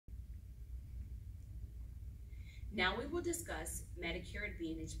Now we will discuss Medicare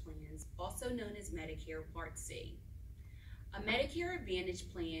Advantage plans, also known as Medicare Part C. A Medicare Advantage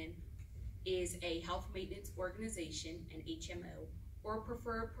plan is a health maintenance organization, an HMO, or a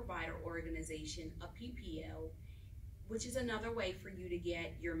preferred provider organization, a PPO, which is another way for you to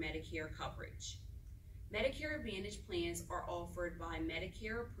get your Medicare coverage. Medicare Advantage plans are offered by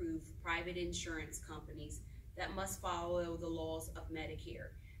Medicare-approved private insurance companies that must follow the laws of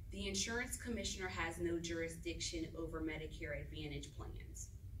Medicare. The insurance commissioner has no jurisdiction over Medicare Advantage plans.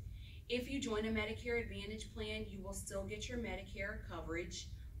 If you join a Medicare Advantage plan, you will still get your Medicare coverage.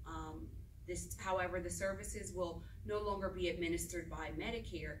 However, the services will no longer be administered by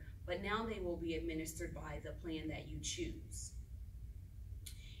Medicare, but now they will be administered by the plan that you choose.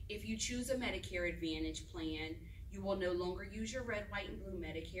 If you choose a Medicare Advantage plan, you will no longer use your red, white, and blue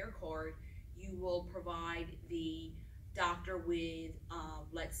Medicare card. You will provide the doctor with,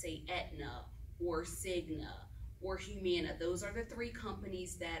 let's say, Aetna or Cigna or Humana. Those are the three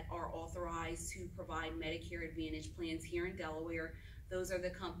companies that are authorized to provide Medicare Advantage plans here in Delaware. Those are the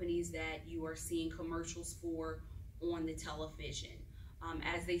companies that you are seeing commercials for on the television.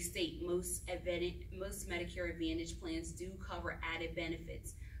 As they state, most Medicare Advantage plans do cover added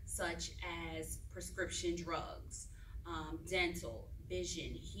benefits such as prescription drugs, dental,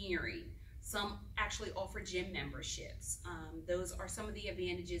 vision, hearing. Some actually offer gym memberships. Those are some of the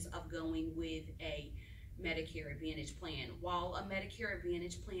advantages of going with a Medicare Advantage plan. While a Medicare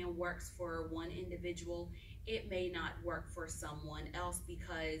Advantage plan works for one individual, it may not work for someone else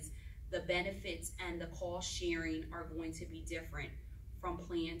because the benefits and the cost sharing are going to be different from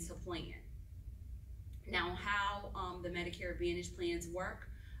plan to plan. Now, how the Medicare Advantage plans work?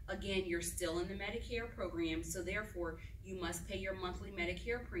 Again, you're still in the Medicare program, so therefore you must pay your monthly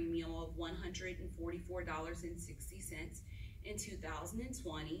Medicare premium of $144.60 in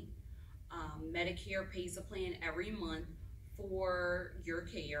 2020. Medicare pays a plan every month for your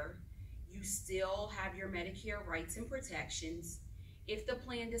care. You still have your Medicare rights and protections. If the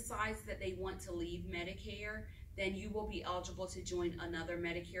plan decides that they want to leave Medicare, then you will be eligible to join another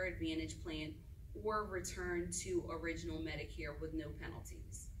Medicare Advantage plan or return to original Medicare with no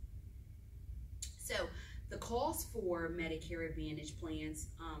penalties. So the cost for Medicare Advantage plans,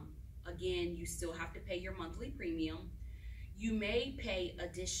 again, you still have to pay your monthly premium. You may pay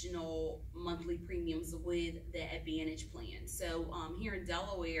additional monthly premiums with the Advantage plan. So here in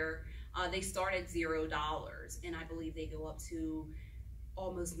Delaware, they start at $0, and I believe they go up to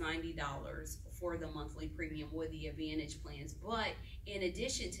almost $90 for the monthly premium with the Advantage plans. But in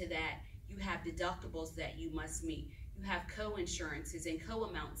addition to that, you have deductibles that you must meet. You have co-insurances and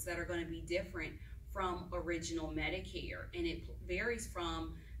co-amounts that are going to be different from original Medicare, and it varies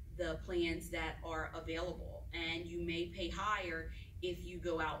from the plans that are available, and you may pay higher if you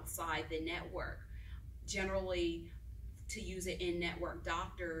go outside the network. Generally, to use an in-network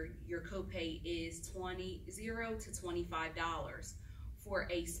doctor, your copay is $0 to $25. For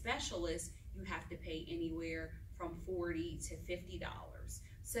a specialist, you have to pay anywhere from $40 to $50.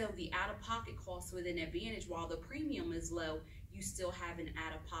 So the out-of-pocket cost with an Advantage, while the premium is low, you still have an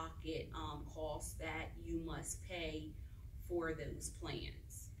out-of-pocket cost that you must pay for those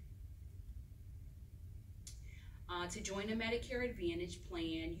plans. To join a Medicare Advantage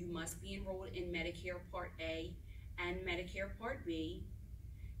plan, you must be enrolled in Medicare Part A and Medicare Part B.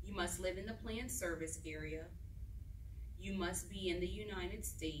 You must live in the plan service area. You must be in the United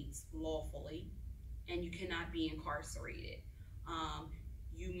States lawfully, and you cannot be incarcerated.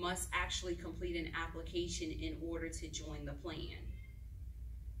 You must actually complete an application in order to join the plan.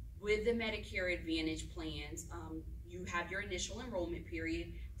 With the Medicare Advantage plans, you have your initial enrollment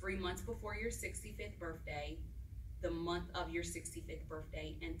period 3 months before your 65th birthday, the month of your 65th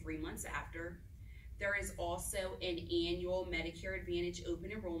birthday, and 3 months after. There is also an annual Medicare Advantage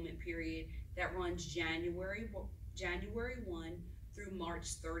open enrollment period that runs January 1 through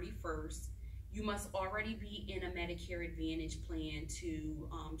March 31st. You must already be in a Medicare Advantage plan to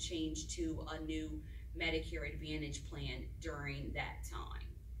change to a new Medicare Advantage plan during that time.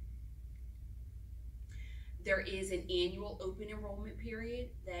 There is an annual open enrollment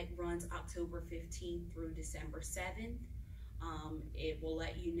period that runs October 15th through December 7th. It will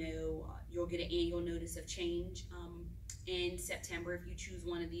let you know, you'll get an annual notice of change in September if you choose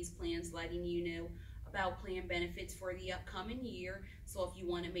one of these plans, letting you know about plan benefits for the upcoming year. So if you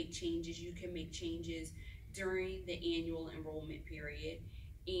want to make changes, you can make changes during the annual enrollment period,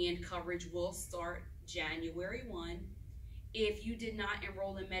 and coverage will start January 1. If you did not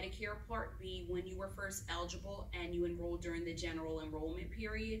enroll in Medicare Part B when you were first eligible and you enrolled during the general enrollment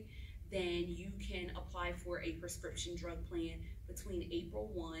period, then you can apply for a prescription drug plan between April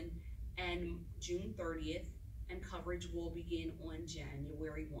 1 and June 30th, and coverage will begin on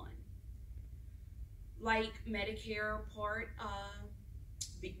January 1. Like Medicare Part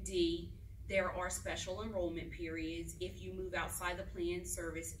D, there are special enrollment periods if you move outside the plan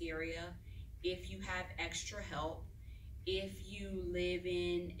service area, if you have extra help, if you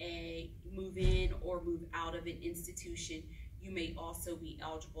move in or move out of an institution. You may also be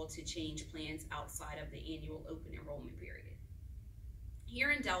eligible to change plans outside of the annual open enrollment period.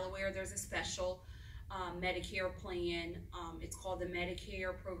 Here in Delaware, there's a special Medicare plan. It's called the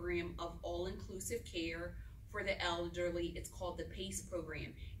Medicare Program of All-Inclusive Care for the Elderly. It's called the PACE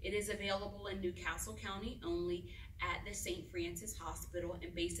program. It is available in New Castle County only at the St. Francis Hospital,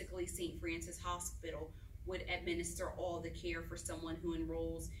 and basically St. Francis Hospital would administer all the care for someone who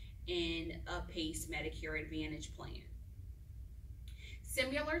enrolls in a PACE Medicare Advantage plan.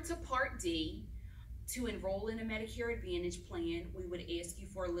 Similar to Part D, to enroll in a Medicare Advantage plan, we would ask you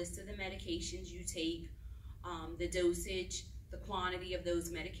for a list of the medications you take, the dosage, the quantity of those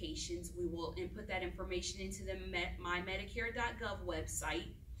medications. We will input that information into the mymedicare.gov website.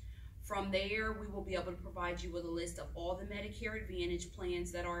 From there, we will be able to provide you with a list of all the Medicare Advantage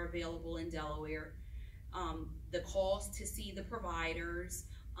plans that are available in Delaware, the cost to see the providers,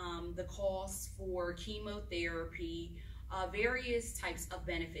 the costs for chemotherapy, various types of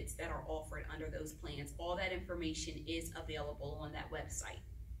benefits that are offered under those plans. All that information is available on that website.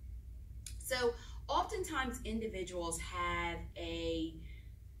 So oftentimes individuals have a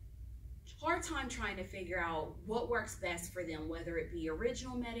hard time trying to figure out what works best for them, whether it be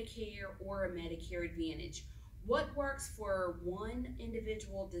original Medicare or a Medicare Advantage. What works for one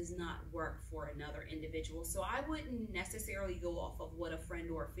individual does not work for another individual. So I wouldn't necessarily go off of what a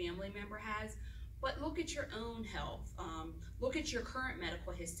friend or a family member has, but look at your own health. Look at your current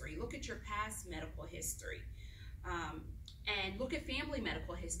medical history. Look at your past medical history. And look at family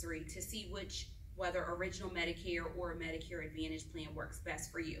medical history to see whether original Medicare or a Medicare Advantage plan works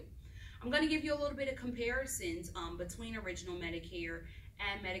best for you. I'm going to give you a little bit of comparisons between original Medicare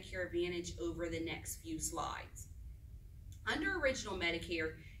and Medicare Advantage over the next few slides. Under original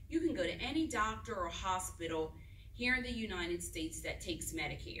Medicare, you can go to any doctor or hospital here in the United States that takes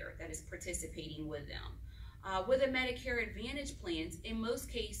Medicare, that is participating with them. With a Medicare Advantage plans, in most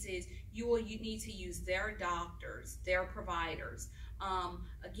cases, you need to use their doctors, their providers.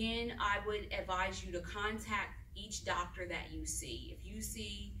 Again, I would advise you to contact each doctor that you see. If you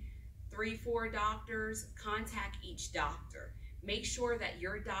see 3-4 doctors, contact each doctor. Make sure that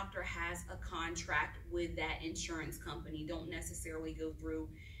your doctor has a contract with that insurance company. Don't necessarily go through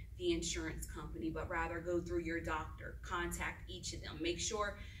the insurance company, but rather go through your doctor. Contact each of them. Make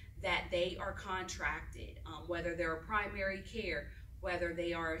sure that they are contracted, whether they're a primary care, whether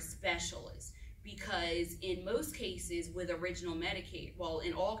they are a specialist, because in most cases with original Medicare, well,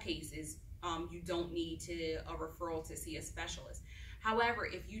 in all cases, you don't need a referral to see a specialist. However,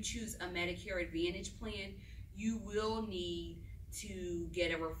 if you choose a Medicare Advantage plan, you will need to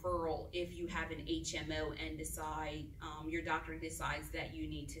get a referral if you have an HMO and your doctor decides that you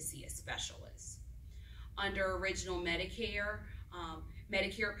need to see a specialist. Under original Medicare,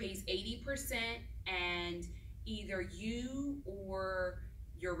 Medicare pays 80%, and either you or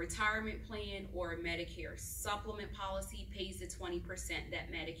your retirement plan or a Medicare supplement policy pays the 20%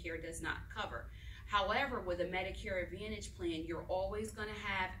 that Medicare does not cover. However, with a Medicare Advantage plan, you're always going to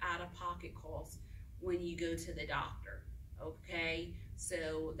have out-of-pocket costs when you go to the doctor. Okay,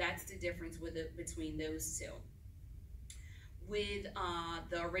 so that's the difference between those two. With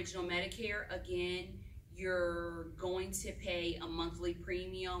the original Medicare, again, you're going to pay a monthly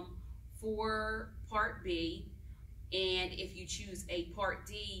premium for Part B, and if you choose a Part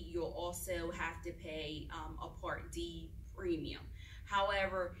D, you'll also have to pay a Part D premium.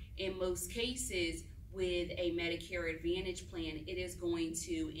 However, in most cases with a Medicare Advantage plan, it is going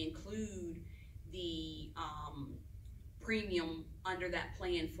to include the premium under that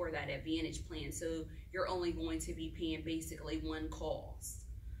plan for that Advantage plan. So you're only going to be paying basically one cost.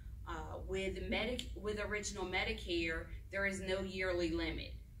 With original Medicare, there is no yearly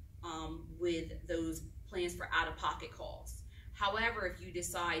limit with those plans for out-of-pocket costs. However, if you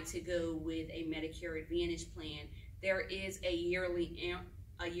decide to go with a Medicare Advantage plan, there is a yearly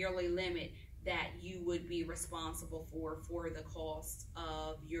limit that you would be responsible for the cost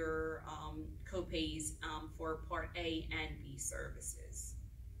of your copays for Part A and B services.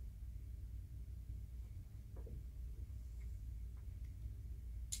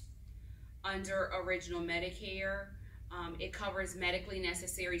 Under original Medicare, it covers medically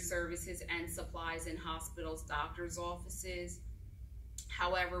necessary services and supplies in hospitals, doctors' offices.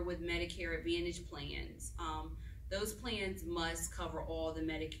 However, with Medicare Advantage plans, those plans must cover all the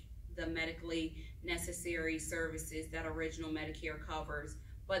the medically necessary services that original Medicare covers,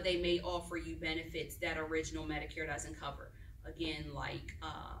 but they may offer you benefits that original Medicare doesn't cover. Again, like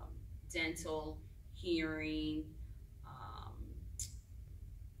dental, hearing,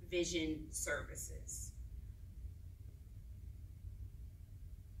 vision services.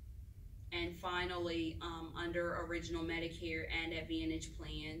 And finally, under original Medicare and Advantage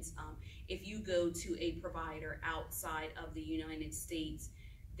plans, if you go to a provider outside of the United States,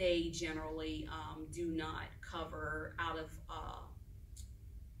 they generally do not cover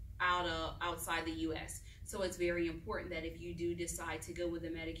outside the U.S. So it's very important that if you do decide to go with a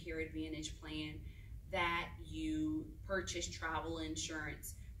Medicare Advantage plan, that you purchase travel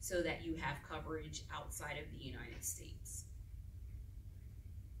insurance so that you have coverage outside of the United States.